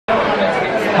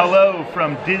Hello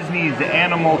from Disney's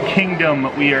Animal Kingdom.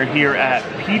 We are here at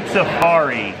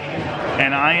Pizzafari,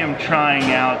 and I am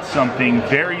trying out something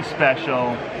very special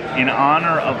in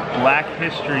honor of Black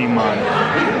History Month.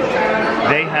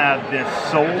 They have this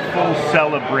Soulful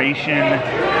Celebration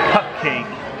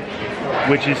Cupcake,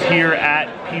 which is here at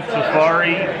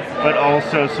Pizzafari, but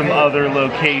also some other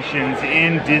locations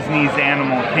in Disney's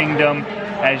Animal Kingdom.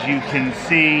 As you can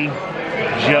see,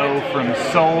 Joe from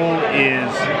Soul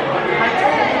is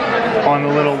on the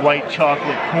little white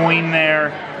chocolate coin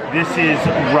there. This is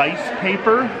rice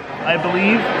paper, I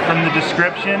believe, from the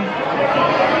description,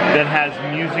 that has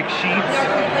music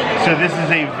sheets. So this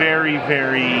is a very,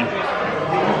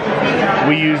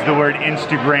 we use the word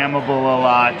Instagrammable a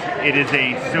lot. It is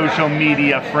a social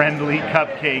media friendly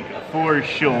cupcake for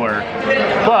sure.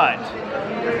 But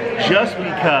just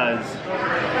because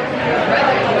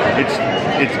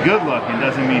it's good looking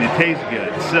doesn't mean it tastes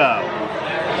good. So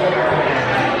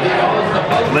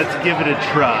let's give it a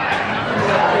try.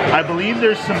 I believe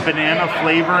there's some banana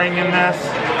flavoring in this,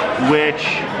 which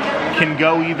can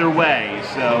go either way.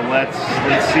 So let's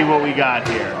see what we got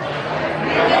here.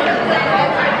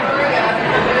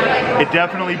 It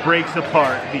definitely breaks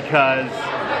apart because,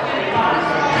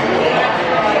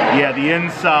 yeah, the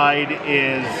inside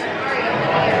is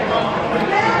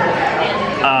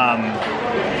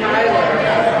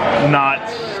not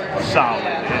solid.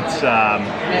 It's a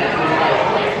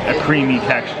creamy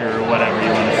texture, or whatever you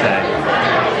want to say.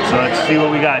 So let's see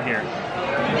what we got here.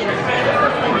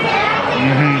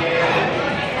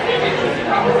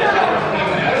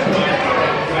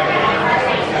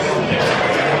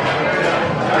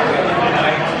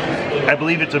 I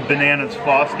believe it's a Bananas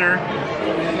Foster.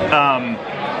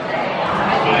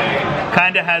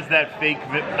 Kind of has that fake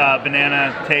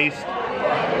banana taste.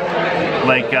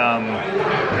 Like,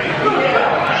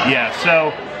 yeah,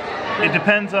 so it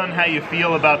depends on how you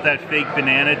feel about that fake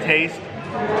banana taste.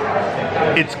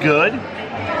 It's good.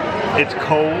 It's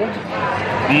cold.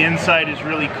 The inside is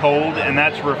really cold, and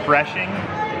that's refreshing.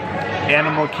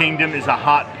 Animal Kingdom is a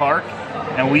hot park,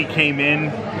 and we came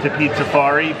in to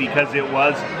Pizzafari because it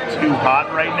was too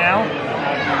hot right now.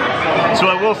 So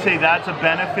I will say that's a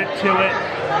benefit to it.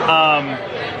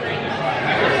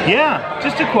 Yeah,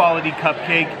 just a quality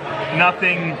cupcake.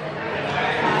 Nothing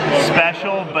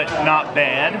special, but not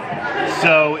bad.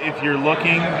 So if you're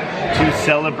looking to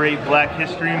celebrate Black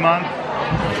History Month,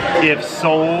 if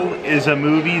Soul is a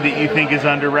movie that you think is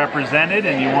underrepresented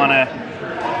and you want to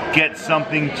get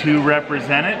something to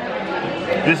represent it,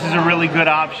 this is a really good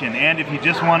option. And if you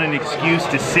just want an excuse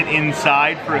to sit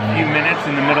inside for a few minutes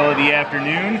in the middle of the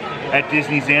afternoon at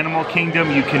Disney's Animal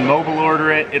Kingdom, you can mobile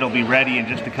order it. It'll be ready in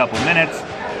just a couple minutes.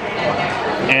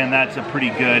 And that's a pretty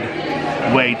good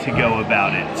way to go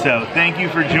about it. So thank you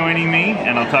for joining me,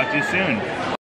 and I'll talk to you soon.